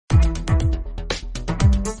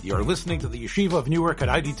You're listening to the Yeshiva of Newark at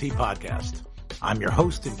IDT podcast. I'm your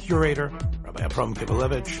host and curator, Rabbi Abram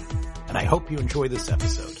Kibalevich, and I hope you enjoy this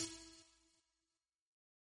episode.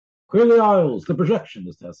 Clear the aisles, the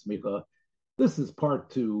projectionist has Smicha. This is part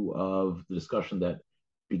two of the discussion that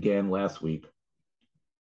began last week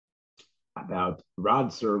about Rod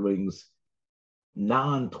Serling's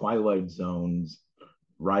non-Twilight Zones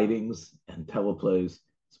writings and teleplays,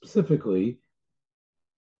 specifically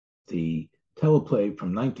the teleplay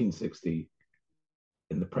from 1960,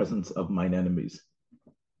 In the Presence of Mine Enemies.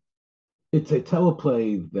 It's a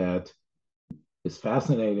teleplay that is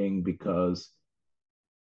fascinating because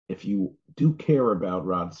if you do care about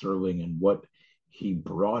Rod Serling and what he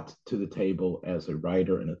brought to the table as a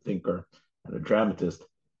writer and a thinker and a dramatist,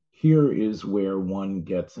 here is where one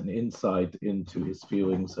gets an insight into his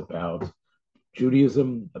feelings about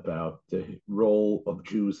Judaism, about the role of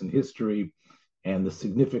Jews in history, and the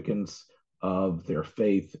significance of their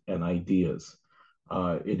faith and ideas.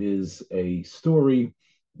 It is a story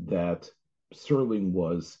that Serling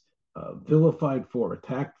was vilified for,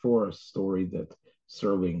 attacked for, a story that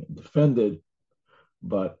Serling defended.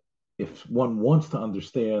 But if one wants to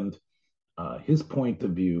understand his point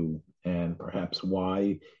of view and perhaps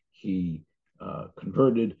why he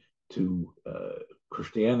converted to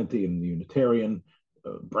Christianity and the Unitarian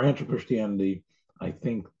branch of Christianity, I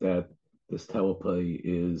think that this teleplay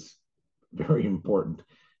is very important.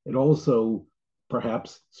 It also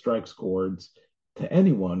perhaps strikes chords to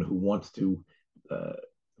anyone who wants to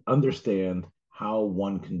understand how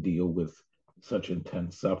one can deal with such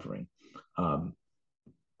intense suffering.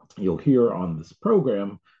 You'll hear on this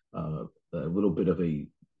program a little bit of a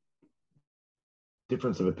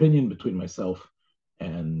difference of opinion between myself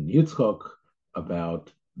and Yitzchok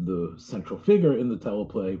about the central figure in the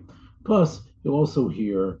teleplay. Plus, you'll also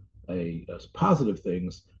hear positive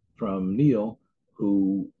things from Neil,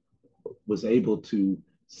 who was able to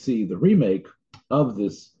see the remake of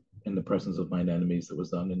this In the Presence of Mine Enemies that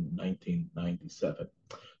was done in 1997.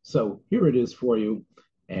 So here it is for you,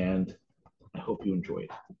 and I hope you enjoy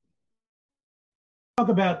it. Talk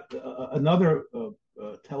about another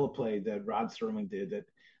teleplay that Rod Serling did that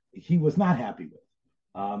he was not happy with,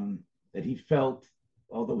 that he felt,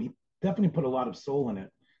 although he definitely put a lot of soul in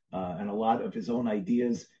it and a lot of his own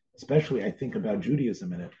ideas, especially I think about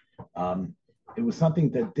Judaism in it. It was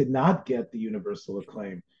something that did not get the universal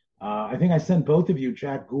acclaim. I think I sent both of you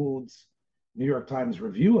Jack Gould's New York Times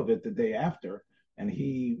review of it the day after, and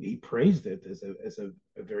he praised it as a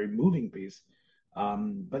very moving piece.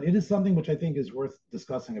 But it is something which I think is worth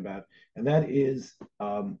discussing about, and that is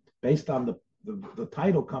based on the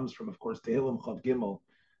title comes from, of course, Tehillim Chav Gimel,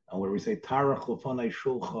 where we say Tarach Lefanai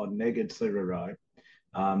Shulchan Neged Sererai.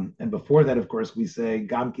 And before that, of course, we say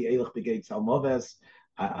Gam Ki Eilach Begeit Salmoves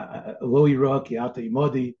Lo Yira Ki Ata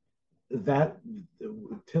Imodi. That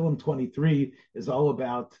Tehillim 23 is all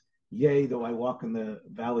about, yea, though I walk in the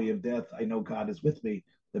valley of death, I know God is with me.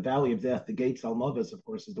 The valley of death, the gates Almovis, of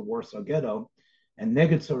course, is the Warsaw Ghetto, and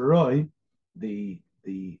Neged Soroi, the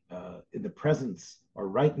in the presence or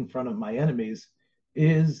right in front of my enemies,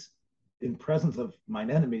 is in presence of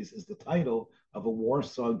mine enemies is the title of a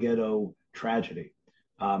Warsaw Ghetto tragedy.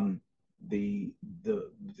 The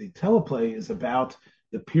teleplay is about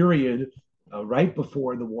the period right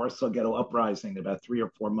before the Warsaw Ghetto Uprising, about 3 or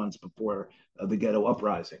 4 months before the Ghetto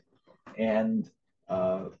Uprising. And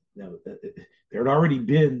there had already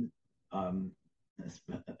been a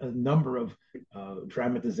number of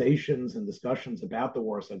dramatizations and discussions about the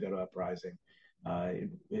Warsaw Ghetto Uprising.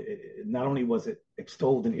 Not only was it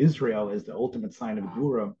extolled in Israel as the ultimate sign of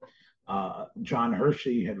Gura, John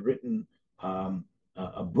Hershey had written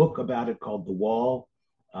a book about it called The Wall.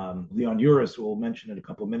 Leon Uris, who we'll mention in a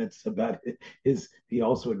couple of minutes about it, he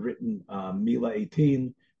also had written Mila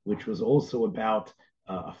 18, which was also about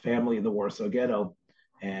a family in the Warsaw Ghetto.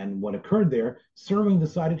 And what occurred there, Serling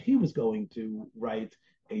decided he was going to write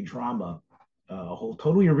a drama, a whole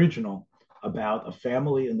totally original, about a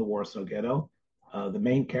family in the Warsaw Ghetto. The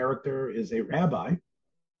main character is a rabbi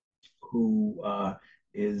who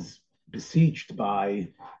is besieged by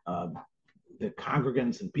the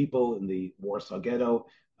congregants and people in the Warsaw Ghetto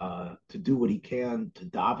to do what he can to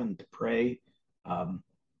daven, to pray.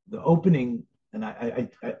 The opening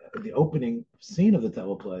the opening scene of the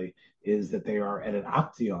teleplay is that they are at an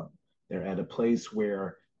Aktion. They're at a place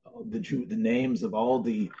where the names of all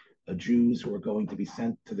the Jews who are going to be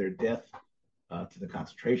sent to their death to the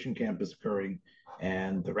concentration camp is occurring,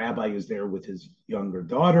 and the rabbi is there with his younger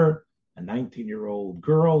daughter, a 19-year-old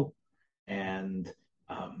girl, and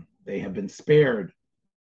they have been spared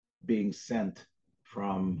being sent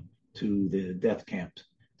to the death camp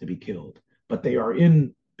to be killed. But they are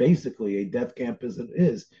in basically a death camp as it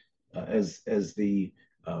is, as the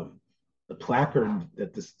placard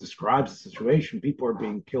that describes the situation. People are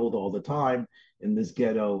being killed all the time in this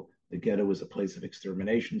ghetto. The ghetto is a place of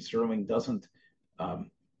extermination. Serling doesn't um,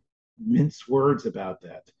 mince words about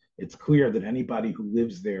that. It's clear that anybody who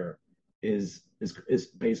lives there is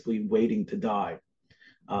basically waiting to die.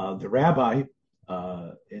 The rabbi,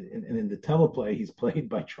 in the teleplay, he's played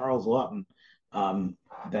by Charles Lawton.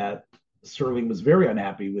 That Serling was very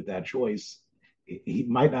unhappy with that choice. He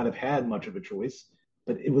might not have had much of a choice,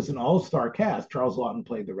 but it was an all-star cast. Charles Lawton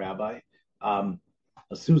played the rabbi. Um,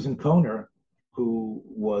 Susan Kohner, who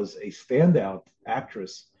was a standout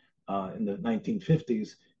actress in the 1950s,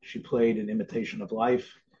 she played in Imitation of Life,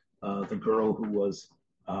 the girl who was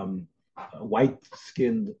a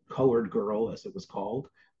white-skinned colored girl, as it was called,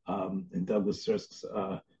 in Douglas Sirsk's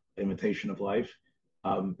Imitation of Life.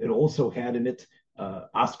 It also had in it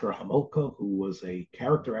Oscar Homolka, who was a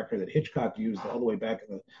character actor that Hitchcock used all the way back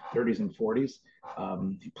in the 30s and 40s.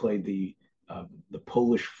 He played the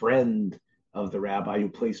Polish friend of the rabbi who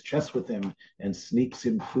plays chess with him and sneaks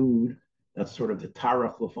him food. That's sort of the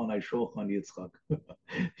Tarach Lefonai Shulchan Yitzchak.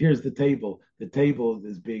 Here's the table. The table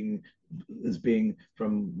is being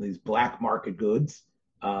from these black market goods.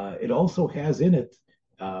 It also has in it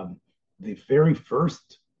the very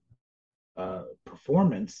first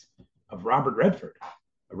performance of Robert Redford.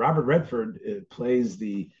 Robert Redford plays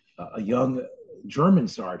a young German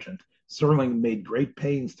sergeant. Serling made great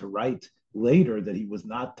pains to write later that he was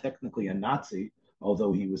not technically a Nazi,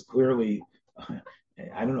 although he was clearly.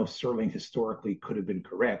 I don't know if Serling historically could have been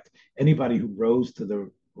correct. Anybody who rose to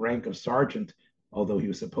the rank of sergeant, although he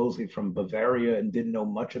was supposedly from Bavaria and didn't know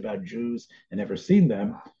much about Jews and never seen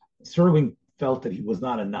them, Serling felt that he was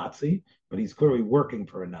not a Nazi, but he's clearly working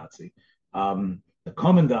for a Nazi. The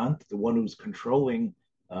commandant, the one who's controlling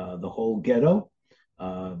the whole ghetto,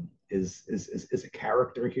 is a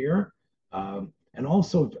character here, and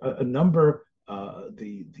also a number.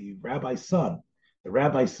 The rabbi's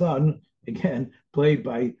son, again played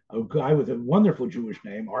by a guy with a wonderful Jewish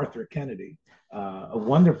name, Arthur Kennedy, a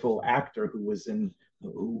wonderful actor who's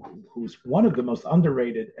one of the most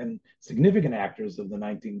underrated and significant actors of the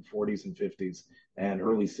 1940s and 50s and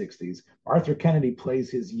early 60s. Arthur Kennedy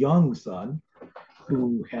plays his young son,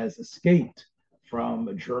 who has escaped from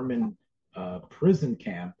a German prison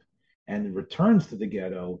camp and returns to the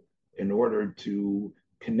ghetto in order to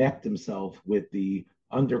connect himself with the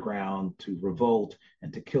underground, to revolt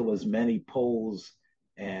and to kill as many Poles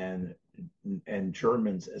and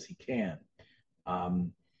Germans as he can.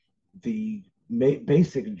 The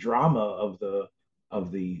basic drama of the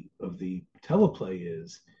teleplay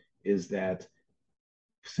is that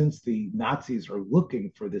since the Nazis are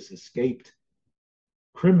looking for this escaped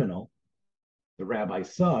criminal, the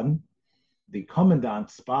rabbi's son, the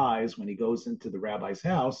commandant spies when he goes into the rabbi's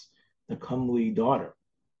house the comely daughter,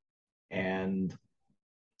 and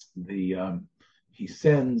he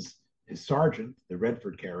sends his sergeant, the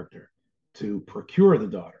Redford character, to procure the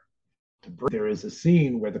daughter. There is a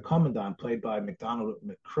scene where the commandant, played by McDonald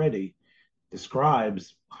McCready,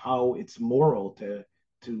 describes how it's moral to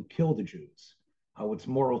kill the Jews, how it's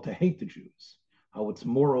moral to hate the Jews, how it's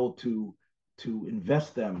moral to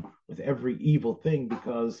invest them with every evil thing,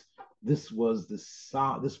 because this was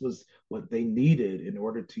what they needed in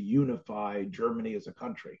order to unify Germany as a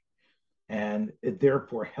country. And it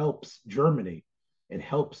therefore helps Germany. It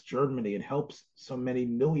helps Germany. It helps so many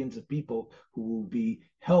millions of people who will be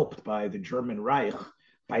helped by the German Reich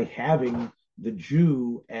by having the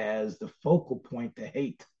Jew as the focal point to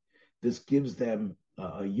hate. This gives them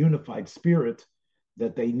a unified spirit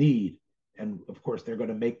that they need. And of course, they're going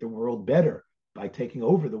to make the world better by taking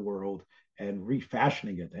over the world and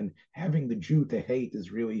refashioning it. And having the Jew to hate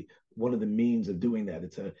is really one of the means of doing that.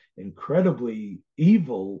 It's an incredibly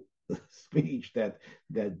evil speech that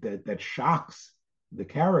shocks the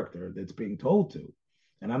character that's being told to.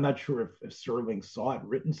 And I'm not sure if Serling saw it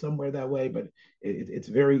written somewhere that way, but it's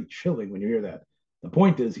very chilling when you hear that. The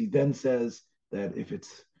point is, he then says that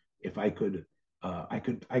if I could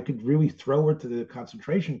really throw her to the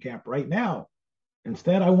concentration camp right now.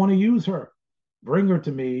 Instead, I want to use her. Bring her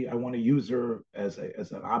to me. I want to use her as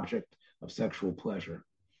an object of sexual pleasure.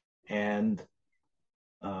 And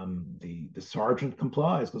the sergeant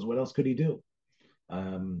complies, because what else could he do?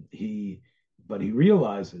 But he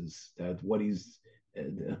realizes that what he's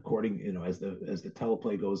according, as the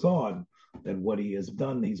teleplay goes on, that what he has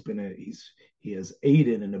done, he has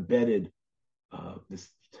aided and abetted this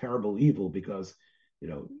terrible evil, because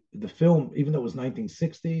the film, even though it was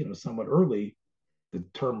 1960, somewhat early, the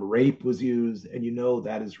term rape was used, and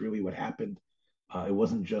that is really what happened. It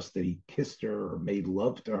wasn't just that he kissed her or made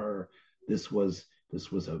love to her. This was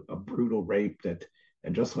a brutal rape that,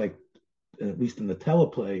 and just like at least in the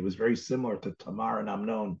teleplay, it was very similar to Tamar and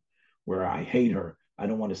Amnon, where I hate her, I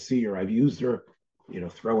don't want to see her, I've used her,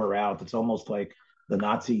 throw her out. It's almost like the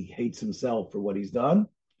Nazi hates himself for what he's done,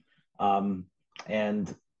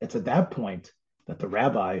 and it's at that point that the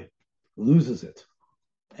rabbi loses it,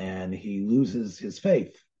 and he loses his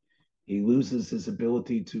faith. He loses his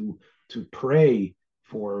ability to pray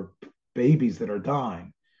for babies that are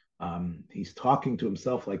dying. He's talking to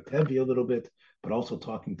himself like Tevi a little bit, but also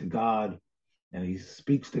talking to God. And he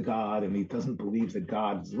speaks to God, and he doesn't believe that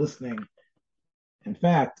God is listening. In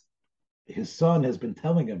fact, his son has been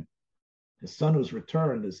telling him, his son who's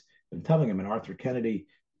returned has been telling him, and Arthur Kennedy,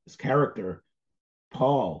 his character,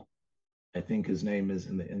 Paul, I think his name is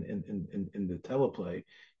in the teleplay,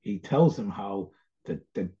 he tells him how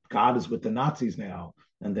that God is with the Nazis now,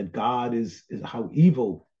 and that God is how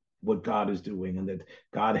evil what God is doing, and that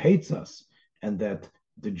God hates us, and that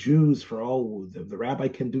the Jews, for all the rabbi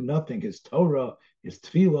can do nothing. His Torah, his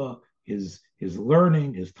tefillah, his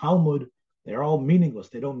learning, his Talmud, they're all meaningless.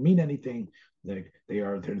 They don't mean anything. They're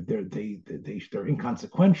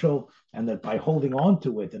inconsequential, and that by holding on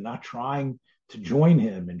to it and not trying to join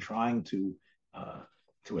him and trying to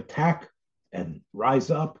attack and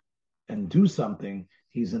rise up and do something,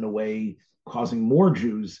 he's in a way causing more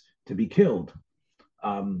Jews to be killed.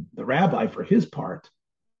 The rabbi, for his part,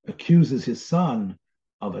 accuses his son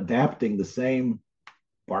of adapting the same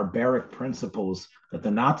barbaric principles that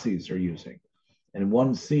the Nazis are using. And in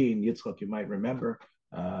one scene, Yitzchak, you might remember,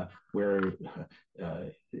 where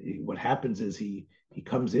what happens is he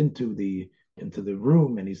comes into the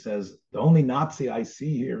room and he says, "The only Nazi I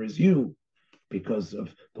see here is you, because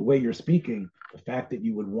of the way you're speaking, the fact that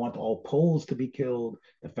you would want all Poles to be killed,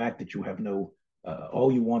 the fact that you have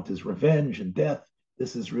all you want is revenge and death.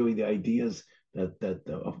 This is really the ideas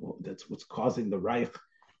that's what's causing the Reich,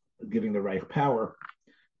 giving the Reich power."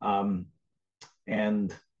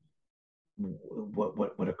 And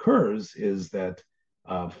what occurs is that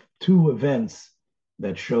two events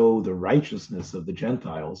that show the righteousness of the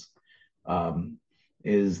Gentiles,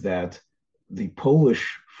 is that the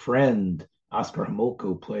Polish friend Oscar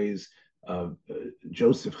Homolko plays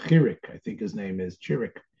Joseph Chirik, I think his name is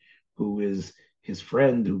Chirik, who is his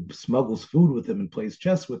friend who smuggles food with him and plays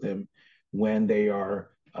chess with him. When they are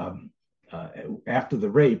after the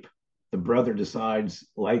rape, the brother decides,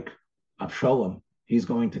 like Abshalom, he's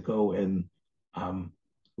going to go and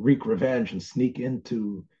wreak revenge and sneak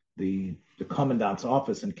into the commandant's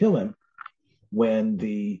office and kill him. When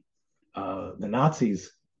the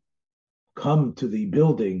Nazis come to the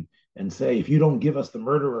building and say, "If you don't give us the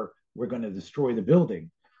murderer, we're going to destroy the building.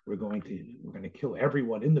 We're going to kill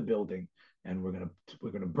everyone in the building, and we're going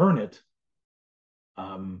to burn it."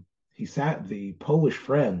 The Polish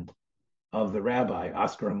friend of the rabbi,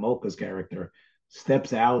 Oscar Homolka's character,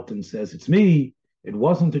 steps out and says, "It's me. It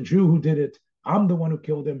wasn't a Jew who did it. I'm the one who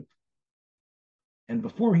killed him." And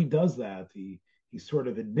before he does that, he sort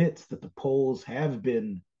of admits that the Poles have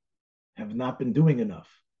not been doing enough,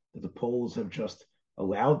 that the Poles have just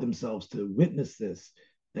allowed themselves to witness this.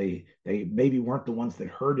 They maybe weren't the ones that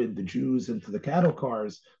herded the Jews into the cattle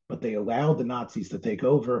cars, but they allowed the Nazis to take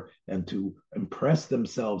over and to impress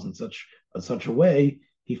themselves in such a way.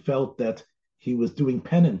 He felt that he was doing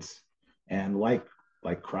penance, and like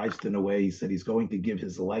Christ, in a way, he said he's going to give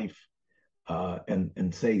his life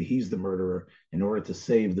and say he's the murderer in order to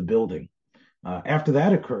save the building. After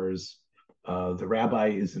that occurs, the rabbi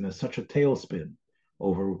is in such a tailspin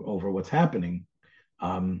over what's happening.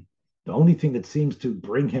 The only thing that seems to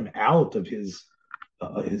bring him out of his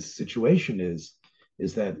situation is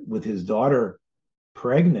that with his daughter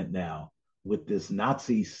pregnant now with this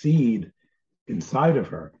Nazi seed inside of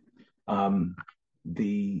her,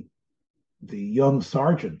 the young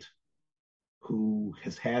sergeant who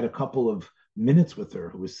has had a couple of minutes with her,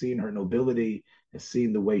 who has seen her nobility, has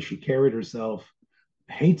seen the way she carried herself,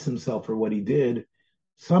 hates himself for what he did,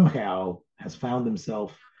 somehow has found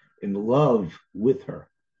himself in love with her.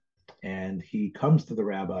 And he comes to the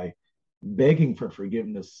rabbi begging for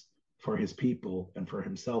forgiveness for his people and for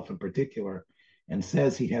himself in particular, and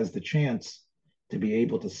says he has the chance to be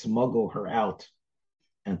able to smuggle her out,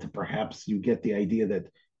 and to perhaps you get the idea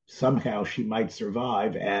that somehow she might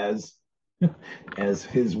survive as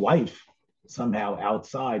his wife somehow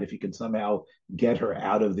outside, if he can somehow get her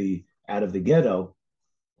out of the ghetto.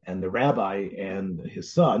 And the rabbi and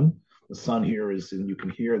his son, the son here is, and you can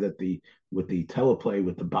hear that with the teleplay,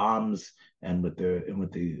 with the bombs and with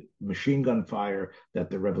the machine gun fire, that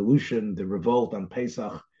the revolt on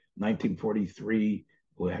Pesach 1943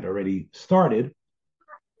 had already started.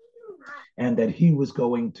 and that he was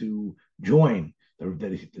going to join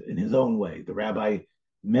in his own way. The rabbi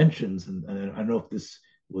mentions, and I don't know if this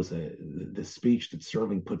was the speech that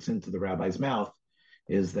Sterling puts into the rabbi's mouth,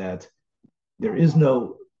 is that there is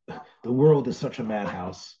no, the world is such a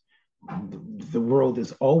madhouse. The world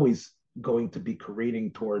is always going to be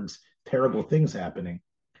careening towards terrible things happening.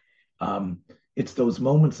 It's those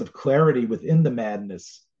moments of clarity within the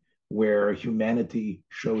madness where humanity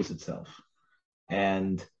shows itself.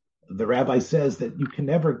 And the rabbi says that you can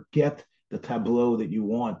never get the tableau that you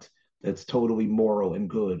want that's totally moral and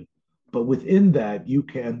good. But within that, you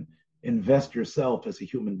can invest yourself as a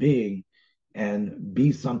human being and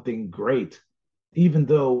be something great, even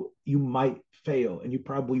though you might fail, and you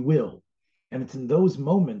probably will. And it's in those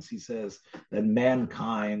moments, he says, that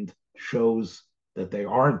mankind shows that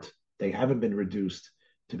they haven't been reduced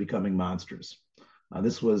to becoming monsters.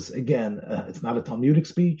 This was, again, it's not a Talmudic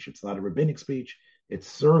speech, it's not a rabbinic speech, it's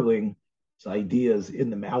Serling's ideas in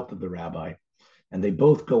the mouth of the rabbi. And they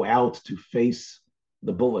both go out to face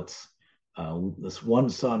the bullets. This one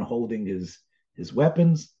son holding his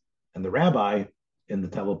weapons, and the rabbi in the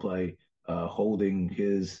teleplay holding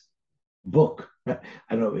his book. I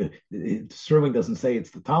don't know. Sterling doesn't say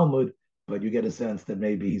it's the Talmud, but you get a sense that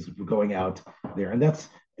maybe he's going out there, and that's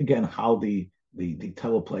again how the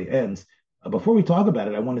teleplay ends. Before we talk about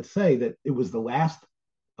it, I wanted to say that it was the last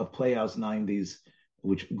of Playhouse 90's,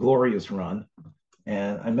 which glorious run,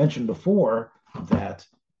 and I mentioned before that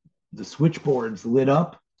the switchboards lit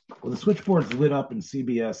up. Well, the switchboards lit up in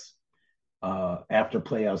CBS after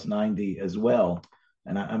Playhouse 90 as well.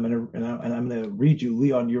 And I'm gonna read you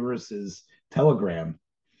Leon Uris's telegram,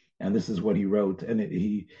 and this is what he wrote. And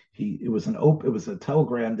it was a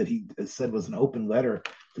telegram that he said was an open letter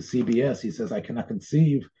to CBS. He says, "I cannot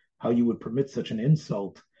conceive how you would permit such an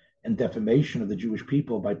insult and defamation of the Jewish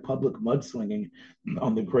people by public mudslinging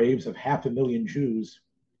on the graves of 500,000 Jews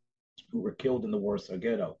who were killed in the Warsaw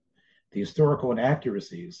Ghetto. The historical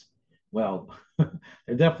inaccuracies." Well,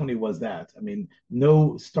 there definitely was that. I mean,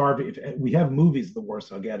 no starving. If we have movies of the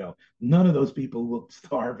Warsaw Ghetto, none of those people looked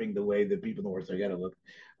starving the way that people in the Warsaw Ghetto looked.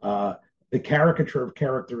 The caricature of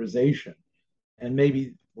characterization, and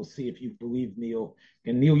maybe we'll see if you believe Neil.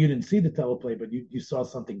 And Neil, you didn't see the teleplay, but you saw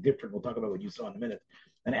something different. We'll talk about what you saw in a minute.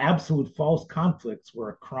 And absolute false conflicts were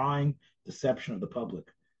a crying deception of the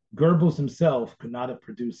public. Goebbels himself could not have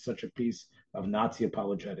produced such a piece of Nazi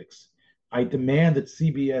apologetics. I demand that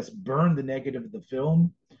CBS burn the negative of the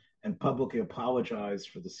film and publicly apologize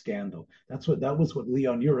for the scandal. That was what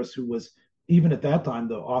Leon Uris, who was even at that time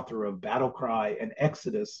the author of Battle Cry and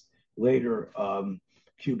Exodus, later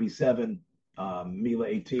QB7, Mila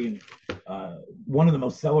 18, one of the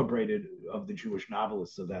most celebrated of the Jewish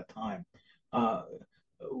novelists of that time.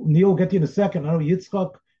 Neil, we'll get to you in a second. I know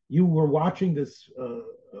Yitzchak, you were watching this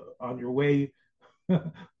on your way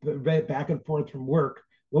back and forth from work.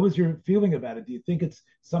 What was your feeling about it? Do you think it's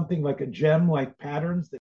something like a gem, like Patterns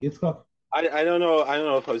that Yitzchak? I don't know. I don't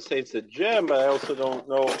know if I would say it's a gem, but I also don't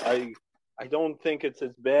know. I don't think it's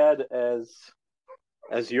as bad as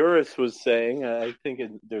Uris was saying. I think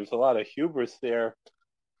there's a lot of hubris there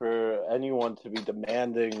for anyone to be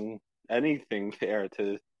demanding anything there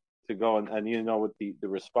to go and you know what the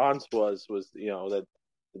response was that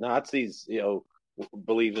the Nazis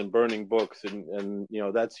believed in burning books and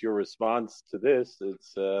that's your response to this.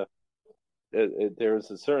 It's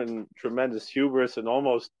there's a certain tremendous hubris and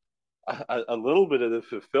almost a little bit of the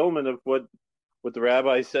fulfillment of what the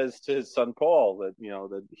rabbi says to his son Paul, that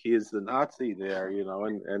that he is the Nazi there,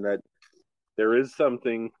 and that there is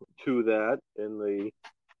something to that in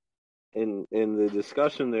the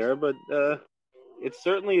discussion there, but it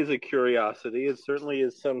certainly is a curiosity. It certainly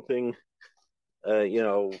is something,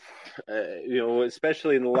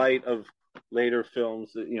 especially in the light of later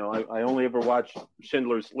films. I only ever watched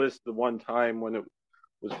Schindler's List the one time when it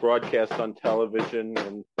was broadcast on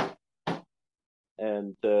television,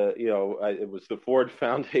 and it was the Ford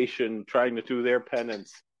Foundation trying to do their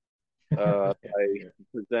penance by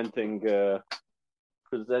presenting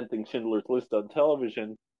Schindler's List on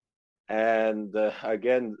television. And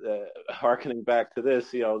again, harkening back to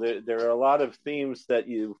this, there are a lot of themes that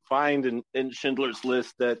you find in Schindler's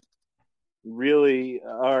List that really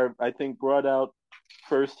are, I think, brought out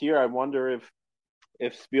first here. I wonder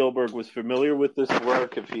if Spielberg was familiar with this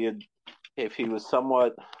work, if he was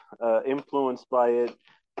somewhat influenced by it.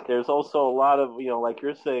 There's also a lot of, like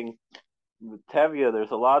you're saying, Tevye,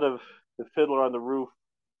 there's a lot of the Fiddler on the Roof.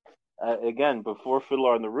 Again, before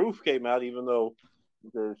Fiddler on the Roof came out, even though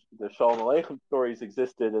the Shalom Aleichem stories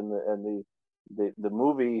existed and the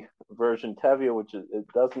movie version Tevye, which it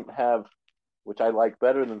doesn't have, which I like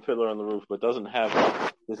better than Fiddler on the Roof, but doesn't have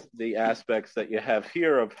the aspects that you have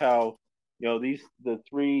here of how the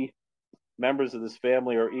three members of this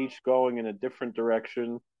family are each going in a different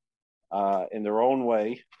direction in their own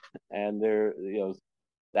way, and they're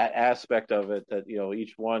that aspect of it that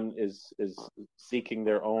each one is seeking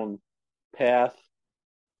their own path.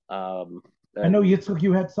 I know, And Yitzhak,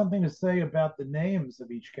 you had something to say about the names of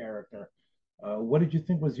each character. What did you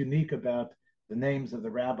think was unique about the names of the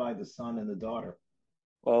rabbi, the son, and the daughter?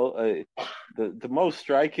 well, the most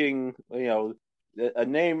striking, a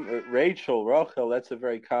name Rachel, that's a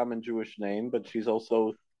very common Jewish name, but she's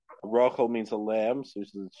also Rachel means a lamb, so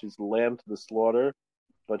she's a lamb to the slaughter,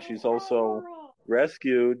 but she's also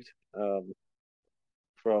rescued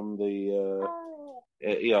from the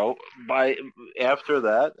by after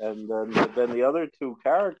that, and then the other two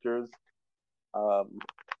characters, um,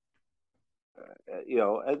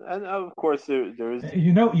 and of course there is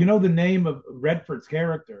You know the name of Redford's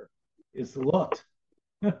character is Lot.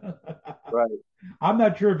 right, I'm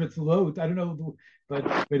not sure if it's Lot. I don't know, but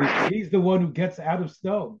he's the one who gets out of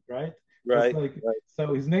stone, right? Just right, like right.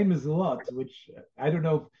 so, his name is Lot, which I don't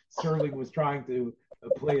know if Serling was trying to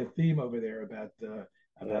play a theme over there Yeah.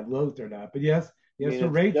 about Lot or not. But yes, I yes. mean, So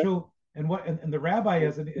Rachel and the rabbi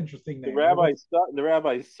has an interesting name. the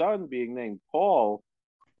rabbi's son being named Paul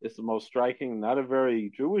is the most striking. Not a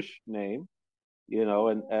very Jewish name,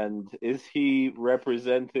 and is he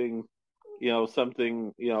representing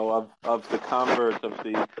something of the convert of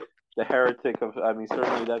the heretic of? I mean,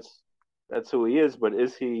 certainly that's who he is, but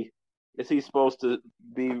is he supposed to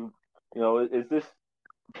be? Is this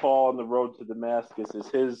Paul on the road to Damascus?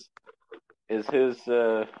 Is his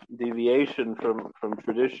deviation from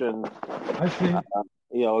tradition? I see.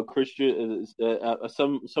 A Christian,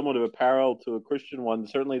 somewhat of a parallel to a Christian one.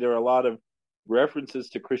 Certainly, there are a lot of references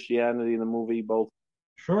to Christianity in the movie, both.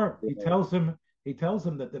 Sure. You He tells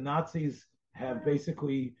him that the Nazis have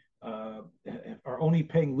basically are only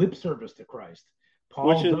paying lip service to Christ.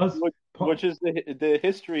 which Paul is does. which is the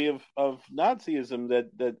history of Nazism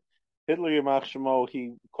that Hitler Yamach Shemo,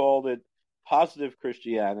 he called it positive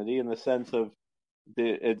Christianity in the sense of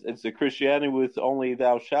it's a Christianity with only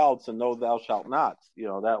thou shalt and no thou shalt not.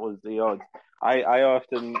 That was I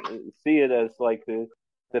often see it as like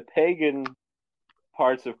the pagan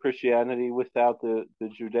parts of Christianity without the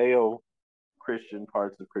Judeo Christian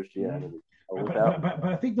parts of Mhm. Christianity. But, Without but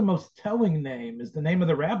I think the most telling name is the name of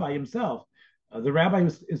the rabbi himself. The rabbi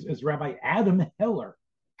is Rabbi Adam Heller.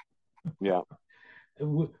 yeah,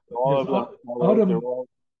 all There's of them Adam.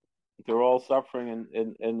 they're all suffering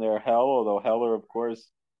in their hell. Although Heller, of course,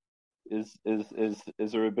 is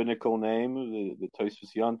a rabbinical name, the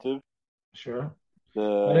Tosfos Yontiv. Sure.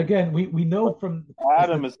 But The again, we know from because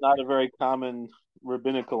Adam is not a very common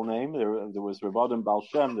rabbinical name. There was Rav Adam Baal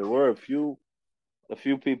Shem. There were a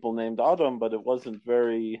few people named Adam, but it wasn't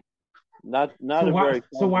very not a very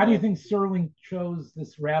so why common do you name. think Serling chose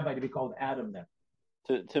this rabbi to be called Adam then?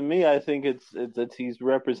 To me, I think it's that he's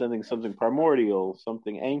representing something primordial,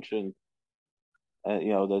 something ancient.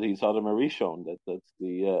 That he's Adam Arishon. That's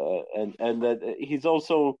the and that he's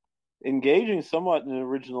also engaging somewhat in an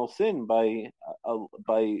original sin by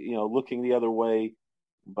looking the other way,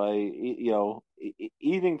 by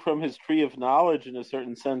eating from his tree of knowledge in a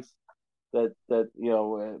certain sense that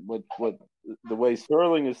what the way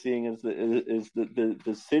Sterling is seeing is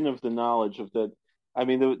the sin of the knowledge of that. I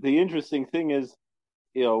mean, the interesting thing is,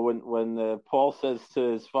 when Paul says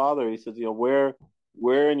to his father, he says,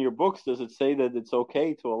 where in your books does it say that it's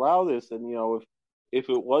okay to allow this? And if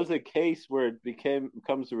it was a case where it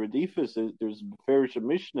becomes a redifus, there's Ferish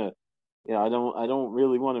Mishnah. I don't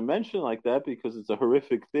really want to mention like that because it's a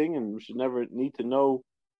horrific thing, and we should never need to know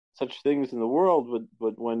such things in the world.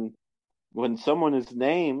 But when someone is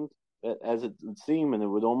named, as it would seem, and it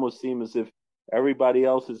would almost seem as if everybody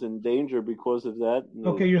else is in danger because of that.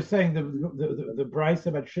 Okay, you're saying the Bryce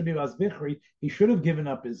about Shibi Bichri, he should have given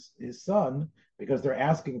up his son because they're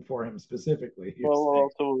asking for him specifically. You're Well, saying.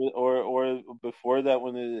 also, or before that,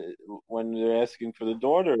 when they're asking for the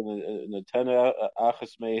daughter, in the ten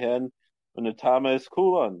achas mehen, when the tama is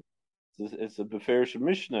kulan, it's a beferish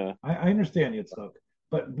mishnah. I understand Yitzchak,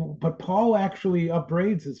 but Paul actually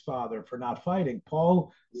upbraids his father for not fighting.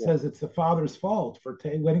 Paul Yeah, says it's the father's fault for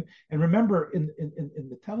letting. And remember, in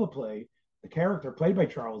the teleplay, the character played by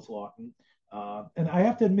Charles Lawton, and I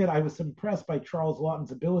have to admit, I was impressed by Charles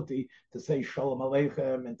Lawton's ability to say Shalom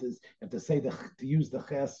Aleichem and to say to use the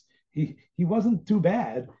ches. He wasn't too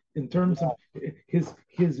bad in terms of his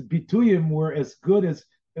bituyim were as good as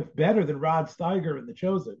if better than Rod Steiger in The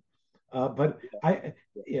Chosen. But I,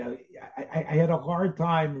 you know, I had a hard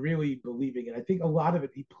time really believing it. I think a lot of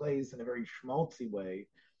it he plays in a very schmaltzy way,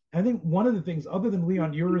 I think one of the things, other than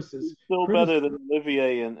Leon He's Uris's still better criticism, than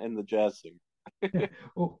Olivier and the Jazz Singer.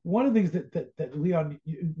 well, one of the things that Leon,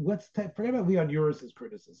 forget about Leon Uris's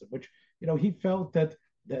criticism, which he felt that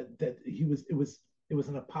it was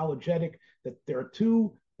an apologetic that there are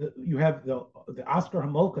two. You have the Oscar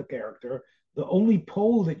Homolka character. The only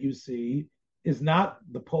Pole that you see is not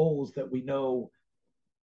the Poles that we know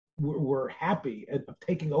were happy at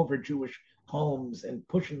taking over Jewish homes and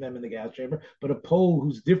pushing them in the gas chamber, but a Pole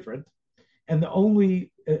who's different. And the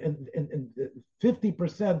only and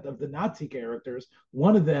 50% of the Nazi characters,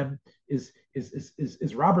 one of them is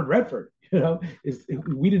Robert Redford.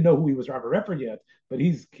 We didn't know who he was, Robert Redford, yet, but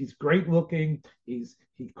he's great looking. He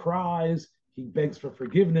cries. He begs for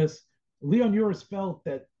forgiveness. Leon Uris felt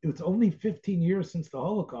that it's only 15 years since the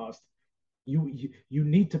Holocaust. You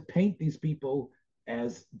need to paint these people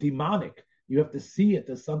as demonic. You have to see it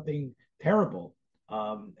as something terrible,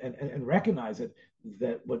 and recognize it.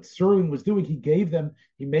 That what Serling was doing, he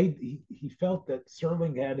felt that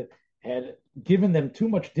Serling had given them too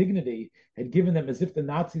much dignity, had given them as if the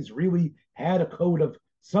Nazis really had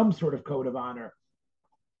some sort of code of honor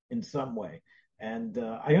in some way. And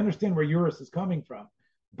I understand where Uris is coming from,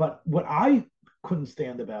 but what I couldn't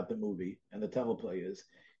stand about the movie and the teleplay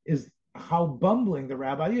is how bumbling the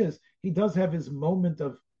rabbi is. He does have his moment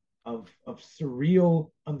of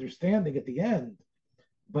surreal understanding at the end,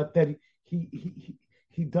 but that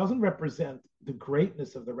he doesn't represent the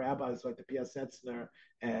greatness of the rabbis like the Piasetzner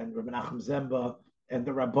and Rabbi Nachum Zemba and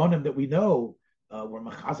the Rabbonim that we know were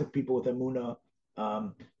machazik people with emunah.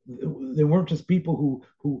 They weren't just people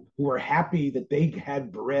who were happy that they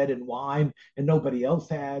had bread and wine and nobody else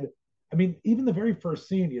had. I mean, even the very first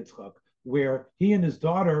scene, Yitzchak, where he and his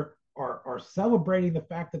daughter are celebrating the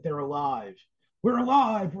fact that they're alive. We're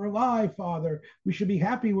alive, Father. We should be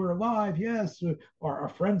happy we're alive. Yes, our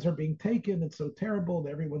friends are being taken. It's so terrible that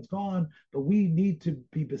everyone's gone, but we need to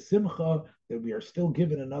be besimcha that we are still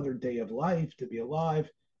given another day of life to be alive.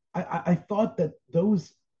 I thought that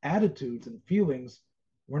those attitudes and feelings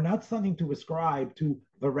were not something to ascribe to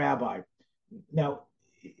the rabbi. Now,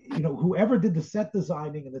 whoever did the set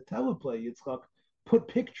designing and the teleplay, Yitzchak, put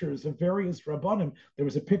pictures of various rabbanim. There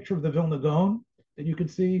was a picture of the Vilna Gaon that you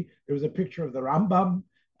could see. There was a picture of the Rambam,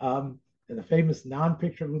 and the famous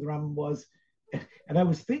non-picture of who the Rambam was. And I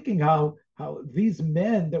was thinking how these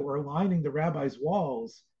men that were lining the rabbi's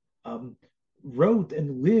walls wrote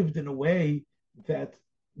and lived in a way that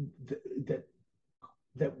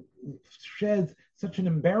that sheds such an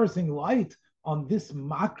embarrassing light on this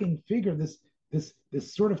mocking figure, this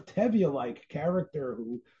sort of Tevye-like character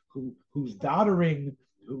who's doddering,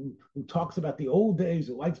 who talks about the old days,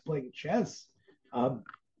 who likes playing chess.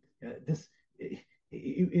 This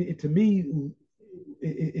to me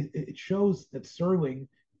it shows that Serling,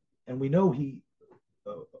 and we know he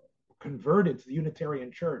converted to the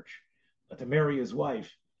Unitarian Church to marry his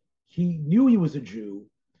wife. He knew he was a Jew,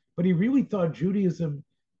 but he really thought Judaism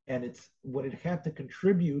and it's what it had to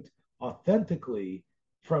contribute authentically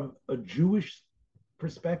from a Jewish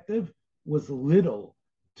perspective was little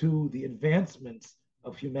to the advancements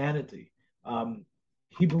of humanity.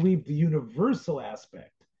 He believed the universal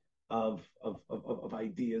aspect of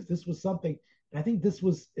ideas. This was something, and I think this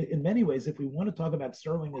was, in many ways, if we want to talk about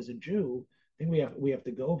Serling as a Jew, I think we have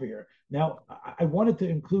to go over here. Now, I wanted to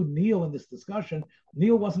include Neil in this discussion.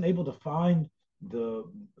 Neil wasn't able to find the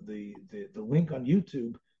link on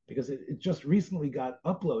YouTube because it just recently got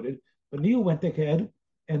uploaded. But Neil went ahead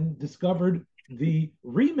and discovered the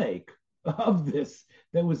remake of this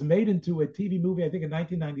that was made into a TV movie, I think in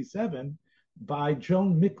 1997, by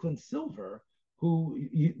Joan Micklin Silver, who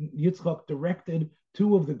Yitzchak directed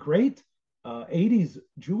two of the great 80s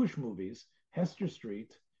Jewish movies, Hester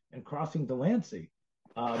Street and Crossing Delancey.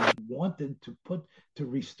 Wanted to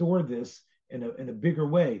restore this in a bigger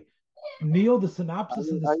way. Neil, the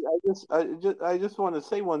synopsis of this. I just want to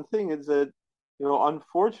say one thing is that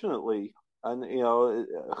unfortunately, and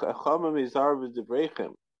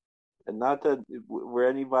and not that we're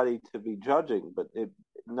anybody to be judging, but it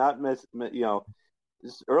not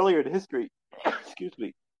earlier in history, excuse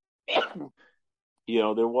me,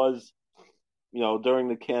 there was, during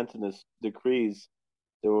the Cantonist decrees,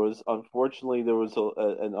 there was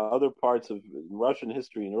in other parts of Russian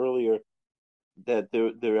history and earlier that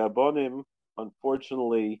the Rabbonim,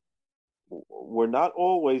 unfortunately, were not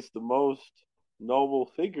always the most noble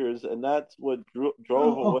figures, and that's what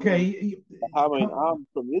drove away from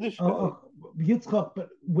Yiddishkeit. Yitzchak, but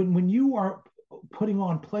when you are putting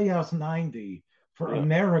on Playhouse 90 for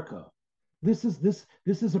America, this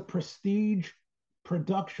is a prestige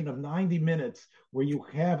production of 90 minutes where you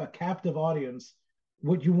have a captive audience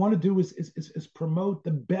what you want to do is promote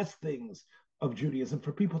the best things of Judaism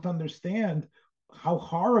for people to understand how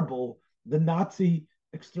horrible the Nazi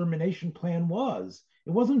extermination plan was.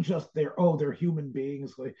 It wasn't just they're human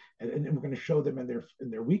beings, and we're going to show them in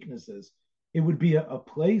their weaknesses. It would be a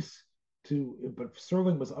place to, but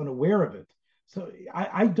Serling was unaware of it. So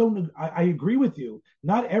I don't I agree with you.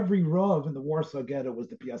 Not every Rav in the Warsaw Ghetto was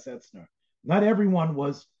the Piasetzner. Not everyone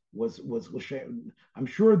was I'm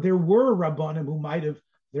sure there were Rabbanim who might have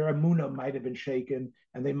their Amunah might have been shaken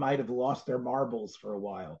and they might have lost their marbles for a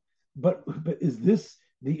while. But is this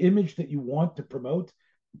the image that you want to promote?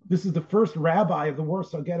 This is the first rabbi of the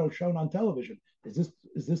Warsaw Ghetto shown on television. Is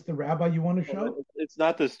this the rabbi you want to show? It's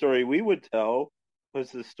not the story we would tell, but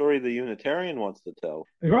it's the story the Unitarian wants to tell.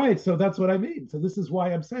 Right. So that's what I mean. So this is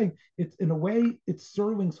why I'm saying it's in a way it's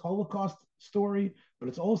Serling's Holocaust story, but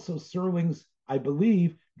it's also Serling's, I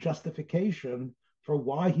believe, justification for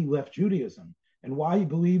why he left Judaism and why he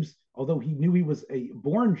believes, although he knew he was a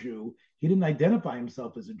born Jew, he didn't identify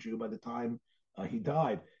himself as a Jew by the time he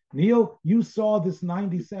died. Neil, you saw this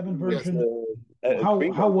 97 version. Yes,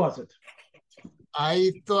 how was it?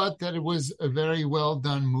 I thought that it was a very well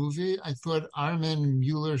done movie. I thought Armin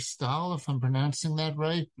Mueller-Stahl, if I'm pronouncing that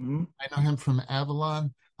right, I know him from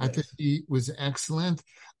Avalon. Yes. I thought he was excellent.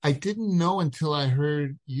 I didn't know until I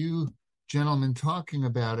heard you gentlemen talking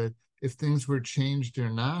about it if things were changed or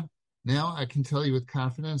not. Now I can tell you with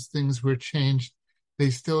confidence things were changed. They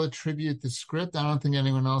still attribute the script. I don't think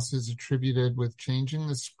anyone else has attributed with changing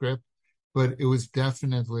the script, but it was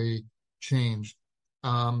definitely changed.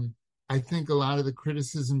 I think a lot of the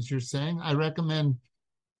criticisms you're saying, I recommend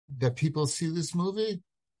that people see this movie.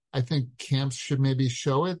 I think camps should maybe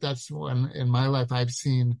show it. That's when in my life I've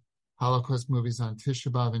seen Holocaust movies on Tisha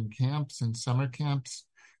B'Av in camps and summer camps.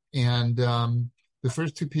 And the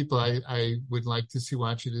first two people I would like to see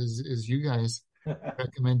watch it is you guys. I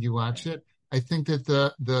recommend you watch it. I think that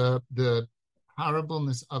the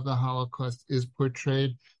horribleness of the Holocaust is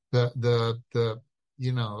portrayed. The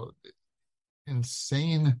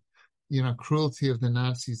insane cruelty of the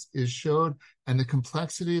Nazis is showed, and the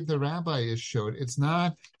complexity of the rabbi is showed. It's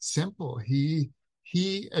not simple. He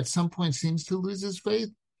at some point seems to lose his faith,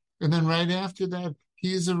 and then right after that,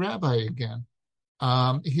 he is a rabbi again.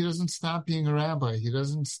 He doesn't stop being a rabbi. He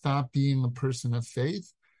doesn't stop being a person of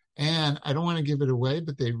faith. And I don't want to give it away,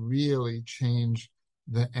 but they really change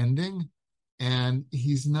the ending. And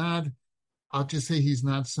he's not, I'll just say he's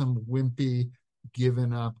not some wimpy,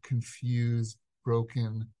 given up, confused,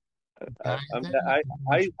 broken. I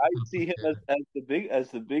see him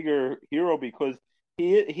as the bigger hero because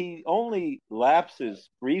he only lapses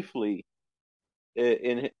briefly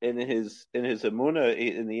in his Amunah.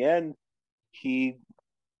 In the end, he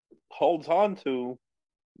holds on to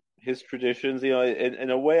his traditions. In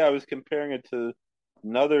a way, I was comparing it to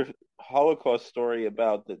another Holocaust story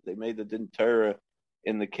about that they made the Din Torah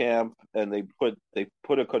in the camp, and they put a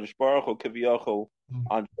Kodesh Baruch Hu Kiviyachol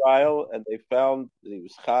on trial, and they found that he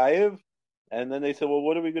was chayiv, and then they said, "Well,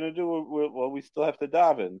 what are we going to do? Well, we still have to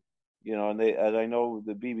daven." And I know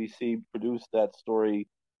the BBC produced that story,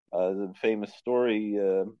 the famous story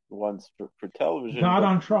once for television. God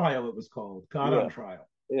on Trial, it was called. God on Trial.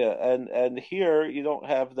 Yeah, and here you don't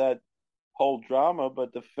have that whole drama,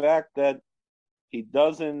 but the fact that he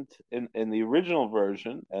doesn't in the original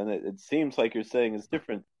version, and it seems like you're saying it's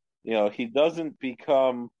different. He doesn't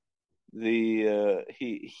become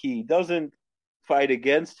he doesn't fight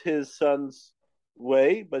against his son's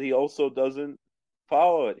way, but he also doesn't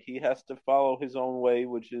follow it. He has to follow his own way,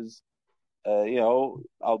 which is al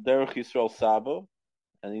derech Yisrael Saba,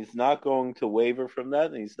 and he's not going to waver from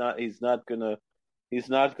that, and he's not gonna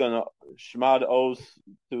shmad oath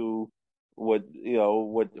to what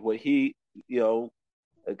he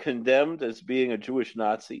condemned as being a Jewish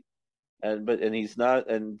Nazi, and he's not,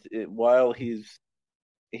 and while he's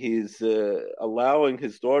allowing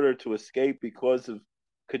his daughter to escape because of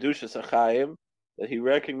Kedushas HaChaim that he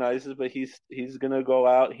recognizes, but he's going to go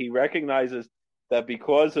out. He recognizes that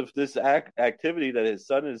because of this activity that his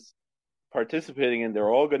son is participating in, they're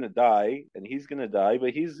all going to die, and he's going to die,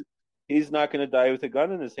 but he's not going to die with a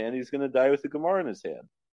gun in his hand. He's going to die with a Gemara in his hand.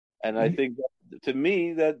 And I think to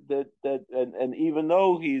me that even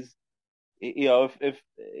though he's, if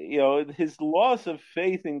his loss of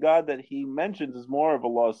faith in God that he mentions is more of a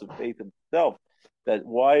loss of faith in himself, that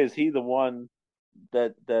why is he the one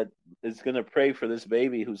that is going to pray for this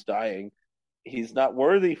baby who's dying? He's not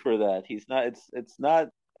worthy for that. He's not. It's not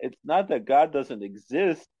that God doesn't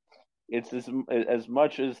exist. It's as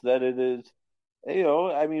much as that it is.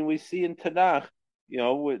 We see in Tanakh,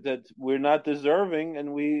 that we're not deserving,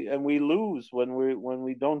 and we lose when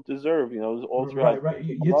we don't deserve. All throughout. Right.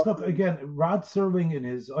 Yitzchak, again, Rod Serling in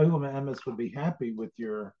his Olam Emes would be happy with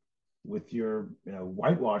your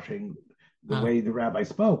whitewashing the way the rabbi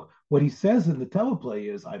spoke. What he says in the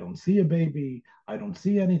teleplay is, "I don't see a baby. I don't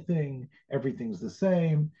see anything. Everything's the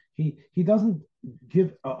same." He doesn't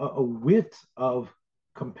give a whit of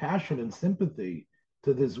compassion and sympathy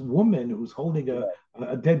to this woman who's holding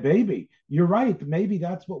a dead baby. You're right. Maybe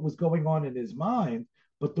that's what was going on in his mind.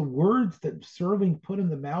 But the words that Serling put in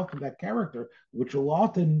the mouth of that character, which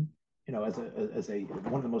Lawton, as a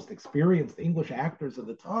one of the most experienced English actors of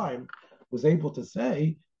the time, was able to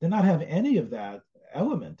say, did not have any of that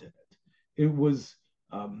element in it. It was,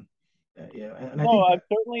 and I think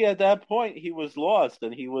certainly at that point he was lost,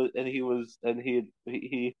 and he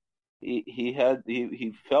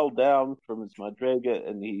fell down from his madrega,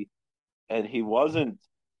 and he wasn't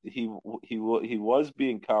he was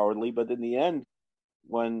being cowardly, but in the end,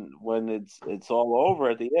 when it's all over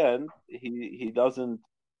at the end, he doesn't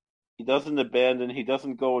abandon, he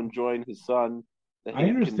doesn't go and join his son. I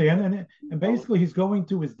understand, and basically he's going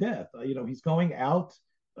to his death. He's going out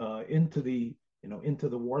into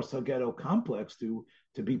the Warsaw Ghetto complex to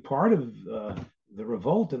be part of the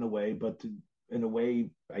revolt in a way, but in a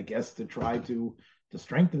way, I guess, to try to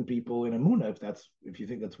strengthen people in Emunah, if you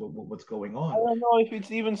think that's what's going on. I don't know if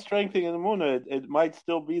it's even strengthening in Emunah. It might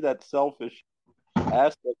still be that selfish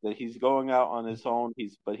aspect that he's going out on his own.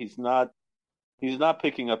 He's not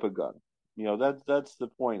picking up a gun. That's the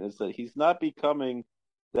point, is that he's not becoming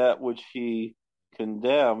that which he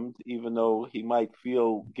condemned, even though he might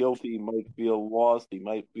feel guilty, he might feel lost,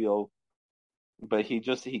 but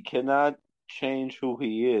he cannot change who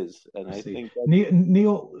he is. And I think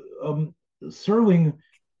Neil Serling,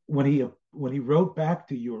 when he wrote back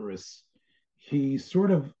to Uris, he sort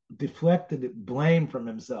of deflected blame from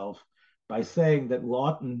himself by saying that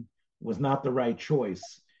Lawton was not the right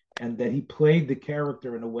choice, and that he played the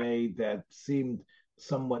character in a way that seemed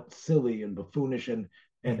somewhat silly and buffoonish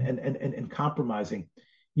and compromising.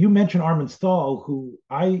 You mentioned Armin Stahl, who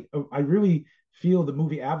I really feel the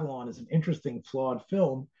movie Avalon is an interesting, flawed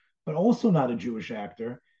film, but also not a Jewish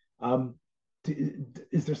actor.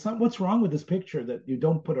 Is there what's wrong with this picture that you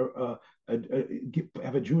don't put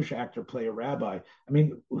have a Jewish actor play a rabbi? I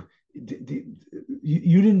mean, did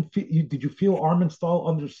you feel Armin Stahl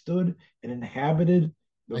understood and inhabited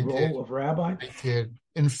the role of rabbi? I did.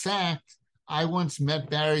 In fact, I once met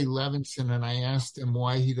Barry Levinson, and I asked him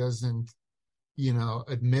why he doesn't,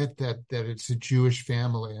 admit that it's a Jewish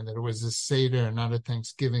family, and that it was a Seder, not a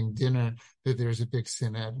Thanksgiving dinner, that there's a big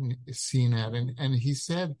scene at. And he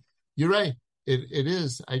said, "You're right. It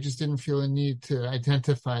is. I just didn't feel a need to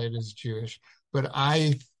identify it as Jewish." But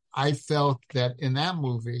I felt that in that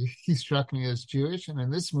movie, he struck me as Jewish, and in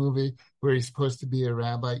this movie, where he's supposed to be a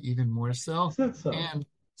rabbi, even more so. Is that so? And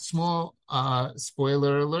small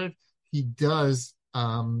spoiler alert, he does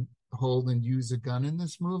hold and use a gun in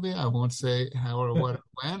this movie. I won't say how or what or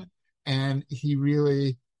when. And he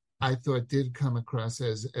really, I thought, did come across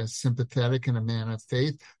as sympathetic and a man of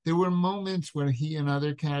faith. There were moments where he and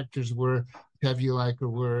other characters were Tevu-like, or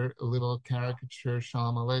were a little caricature,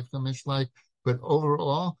 Shalom Aleichem-ish like. But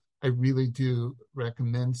overall, I really do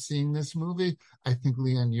recommend seeing this movie. I think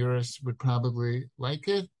Leon Uris would probably like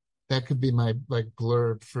it. That could be my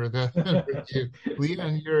blurb for the review.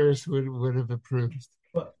 Leon Uris would have approved.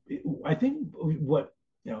 Well, I think what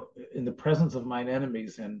in the presence of Mine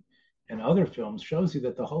Enemies and other films shows you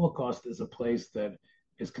that the Holocaust is a place that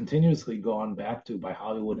is continuously gone back to by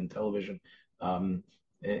Hollywood and television.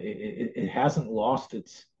 It hasn't lost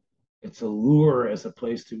its allure as a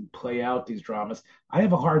place to play out these dramas. I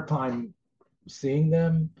have a hard time seeing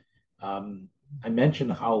them. I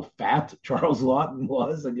mentioned how fat Charles Lawton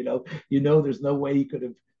was, and there's no way he could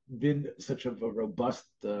have been such of a robust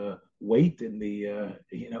weight in the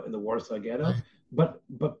in the Warsaw Ghetto. But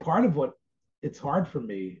part of what it's hard for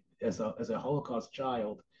me as a Holocaust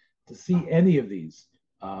child to see any of these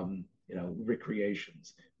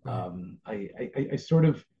recreations. I sort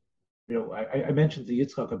of I mentioned to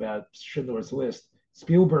Yitzchak about Schindler's List.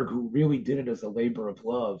 Spielberg, who really did it as a labor of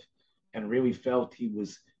love, and really felt he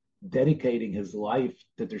was dedicating his life,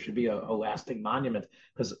 that there should be a lasting monument.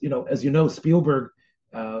 Because as Spielberg,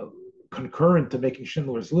 concurrent to making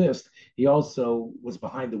Schindler's List, he also was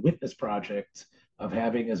behind the Witness Project of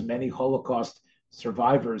having as many Holocaust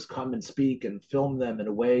survivors come and speak and film them in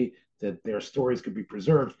a way that their stories could be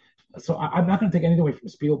preserved. So I'm not going to take anything away from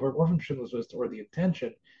Spielberg or from Schindler's List or the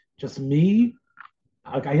intention. Just me,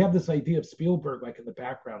 I have this idea of Spielberg like in the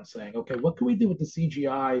background saying, okay, what can we do with the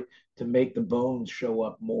CGI to make the bones show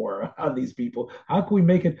up more on these people? How can we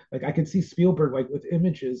make it like I can see Spielberg like with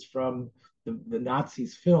images from the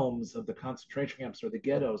Nazis films of the concentration camps or the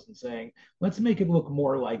ghettos and saying, let's make it look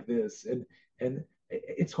more like this. And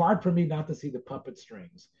it's hard for me not to see the puppet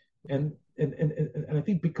strings. And I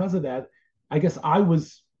think because of that, I guess I'm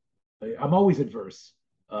always adverse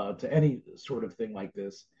to any sort of thing like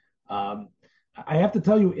this. Um, I have to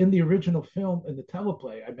tell you, in the original film, in the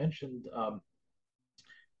teleplay, I mentioned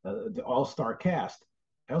the all-star cast.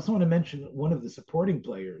 I also want to mention one of the supporting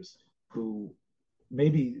players who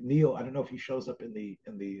maybe Neil. I don't know if he shows up in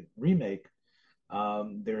the remake.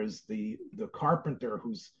 There's the carpenter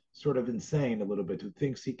who's sort of insane a little bit, who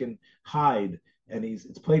thinks he can hide, and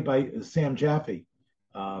it's played by Sam Jaffe,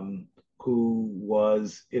 who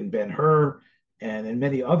was in Ben Hur and in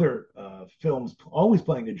many other films, always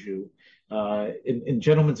playing a Jew. In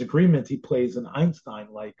Gentleman's Agreement, he plays an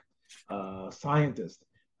Einstein-like scientist.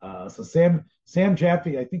 So Sam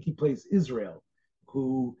Jaffe, I think he plays Israel,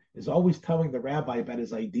 who is always telling the rabbi about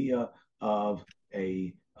his idea of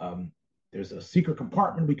there's a secret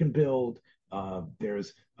compartment we can build.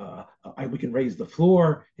 We can raise the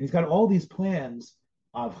floor, and he's got all these plans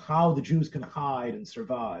of how the Jews can hide and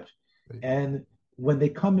survive. And when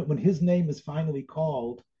his name is finally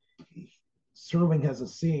called, Serling has a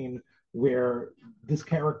scene where this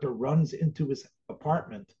character runs into his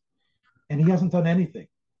apartment, and he hasn't done anything.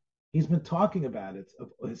 He's been talking about it,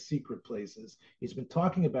 of his secret places. He's been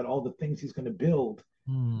talking about all the things he's going to build,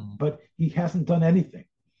 but he hasn't done anything.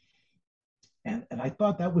 And I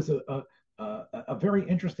thought that was a very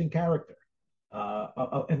interesting character,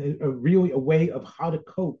 and really a way of how to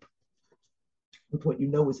cope with what you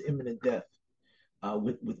know is imminent death,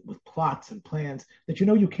 with plots and plans that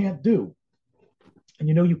you can't do, and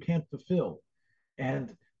you can't fulfill.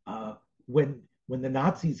 And when the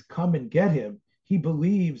Nazis come and get him, he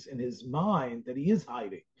believes in his mind that he is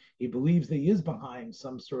hiding. He believes that he is behind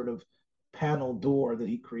some sort of panel door that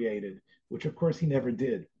he created, which of course he never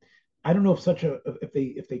did. I don't know if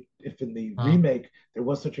in the remake there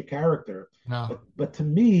was such a character, but to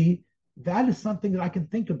me that is something that I can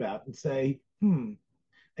think about and say,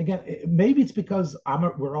 again, maybe it's because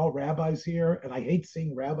we're all rabbis here, and I hate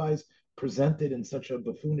seeing rabbis presented in such a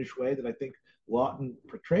buffoonish way that I think Lawton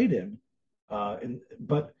portrayed him.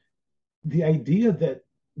 But the idea that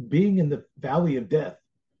being in the valley of death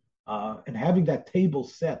and having that table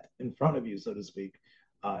set in front of you, so to speak,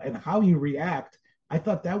 and how you react, I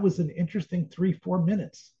thought that was an interesting 3-4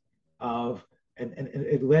 minutes of, and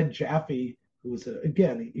it led Jaffe, who's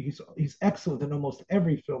again, he's excellent in almost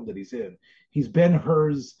every film that he's in. He's Ben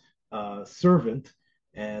Hur's servant,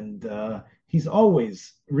 and he's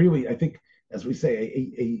always really, I think, as we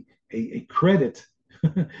say, a credit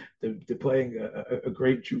to playing a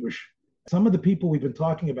great Jewish. Some of the people we've been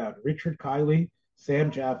talking about, Richard Kiley,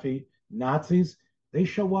 Sam Jaffe, Nazis, they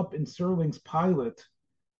show up in Serling's pilot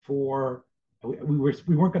for, we weren't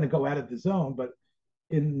going to go out of the zone, but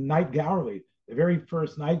in Night Gallery, the very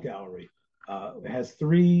first Night Gallery, has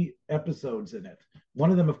 3 episodes in it.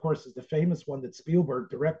 One of them, of course, is the famous one that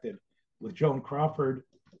Spielberg directed with Joan Crawford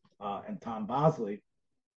and Tom Bosley.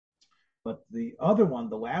 But the other one,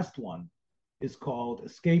 the last one, is called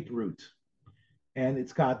Escape Route. And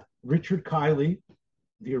it's got Richard Kiley,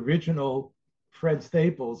 the original Fred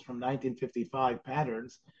Staples from 1955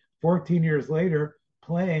 Patterns, 14 years later,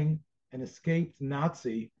 playing an escaped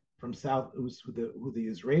Nazi from who the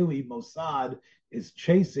Israeli Mossad is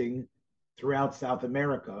chasing throughout South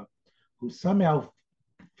America, who somehow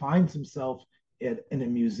finds himself in a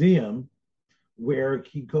museum where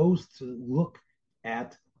he goes to look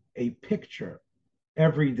at a picture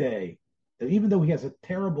every day. And even though he has a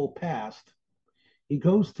terrible past, he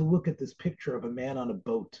goes to look at this picture of a man on a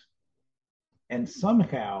boat. And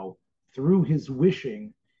somehow, through his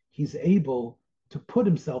wishing, he's able to put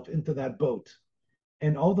himself into that boat.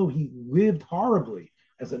 And although he lived horribly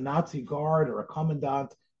as a Nazi guard or a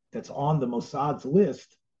commandant that's on the Mossad's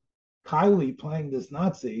list, Kiley, playing this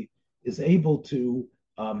Nazi, is able to,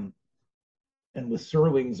 and with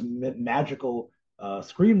Serling's magical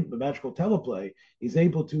magical teleplay, he's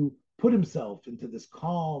able to put himself into this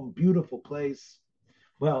calm, beautiful place.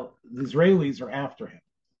 Well, the Israelis are after him.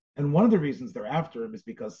 And one of the reasons they're after him is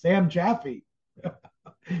because Sam Jaffe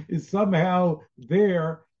is somehow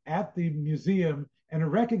there at the museum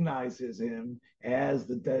and recognizes him as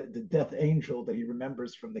the death angel that he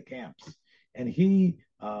remembers from the camps. And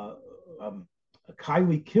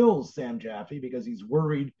Kiley kills Sam Jaffe because he's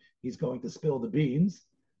worried he's going to spill the beans.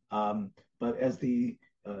 But as the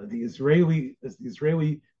Israeli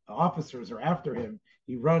officers are after him,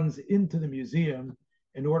 he runs into the museum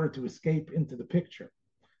in order to escape into the picture.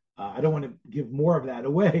 I don't want to give more of that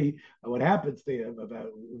away, what happens to him,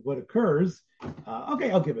 about what occurs.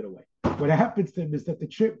 Okay, I'll give it away. What happens to him is that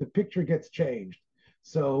the picture gets changed.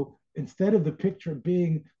 So instead of the picture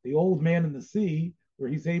being the old man in the sea, where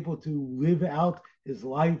he's able to live out his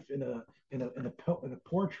life in a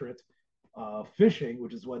portrait, fishing,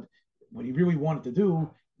 which is what he really wanted to do.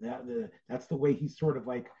 That's the way he sort of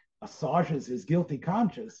like assuages his guilty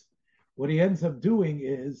conscience. What he ends up doing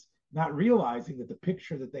is not realizing that the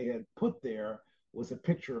picture that they had put there was a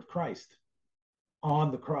picture of Christ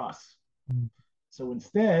on the cross. Mm. So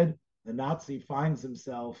instead, the Nazi finds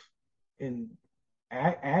himself in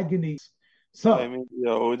agony. So I mean,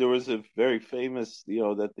 there was a very famous,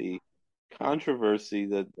 that the controversy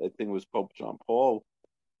that I think was Pope John Paul.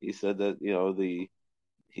 He said that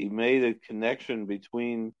he made a connection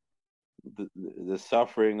between the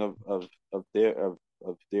suffering of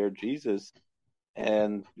their Jesus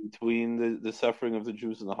and between the suffering of the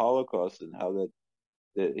Jews in the Holocaust, and how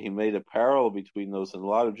that he made a parallel between those. And a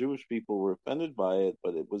lot of Jewish people were offended by it,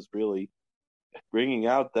 but it was really bringing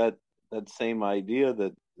out that same idea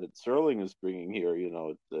that Serling is bringing here.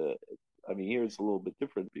 Here it's a little bit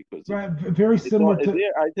different because very similar to.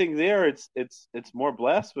 I think there it's more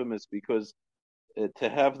blasphemous because to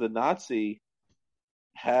have the Nazi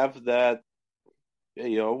have that,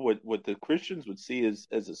 what the Christians would see as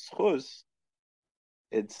a schus,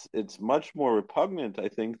 it's much more repugnant, I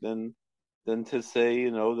think, than to say,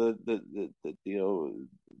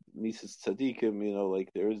 Mises Tzadikim,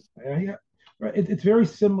 like there's. Yeah. Right. It's very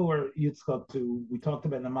similar, Yitzchak, to, we talked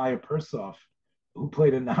about Nemaya Persoff, who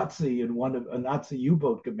played a Nazi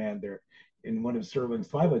U-boat commander in one of Serling's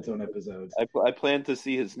Twilight Zone episodes. I plan to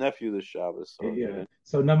see his nephew this Shabbos. So, yeah.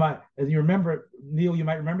 So Nemaya, as you remember, Neil, you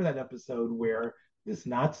might remember that episode where this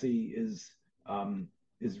Nazi is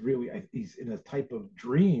really, he's in a type of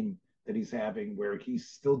dream that he's having where he's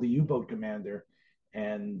still the U-boat commander,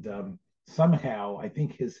 and somehow I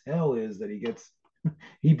think his hell is that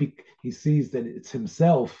he sees that it's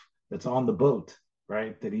himself that's on the boat,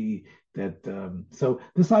 right? So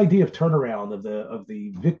this idea of turnaround of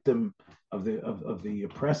the victim of the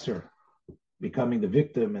oppressor becoming the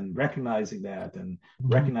victim and recognizing that in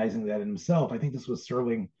himself. I think this was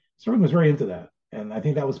Serling. Serling was very into that, and I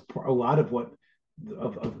think that was a lot of what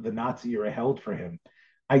of the Nazi era held for him.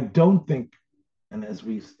 I don't think, and as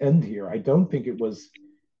we end here, I don't think it was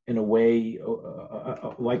in a way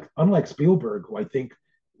unlike Spielberg, who I think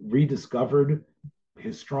rediscovered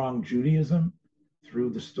his strong Judaism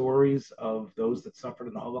through the stories of those that suffered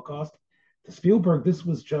in the Holocaust. To Spielberg, this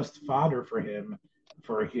was just fodder for him,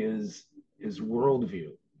 for his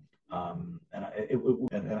worldview. And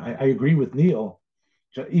I agree with Neil.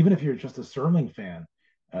 Even if you're just a Serling fan,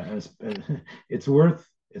 it's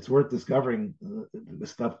worth discovering the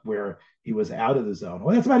stuff where he was out of the zone.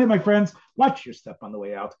 Well, that's about it, my friends. Watch your step on the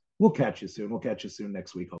way out. We'll catch you soon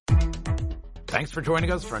next week. Thanks for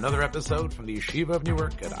joining us for another episode from the Yeshiva of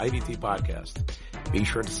Newark at IVT Podcast. Be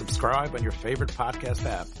sure to subscribe on your favorite podcast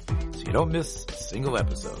app so you don't miss a single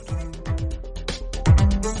episode.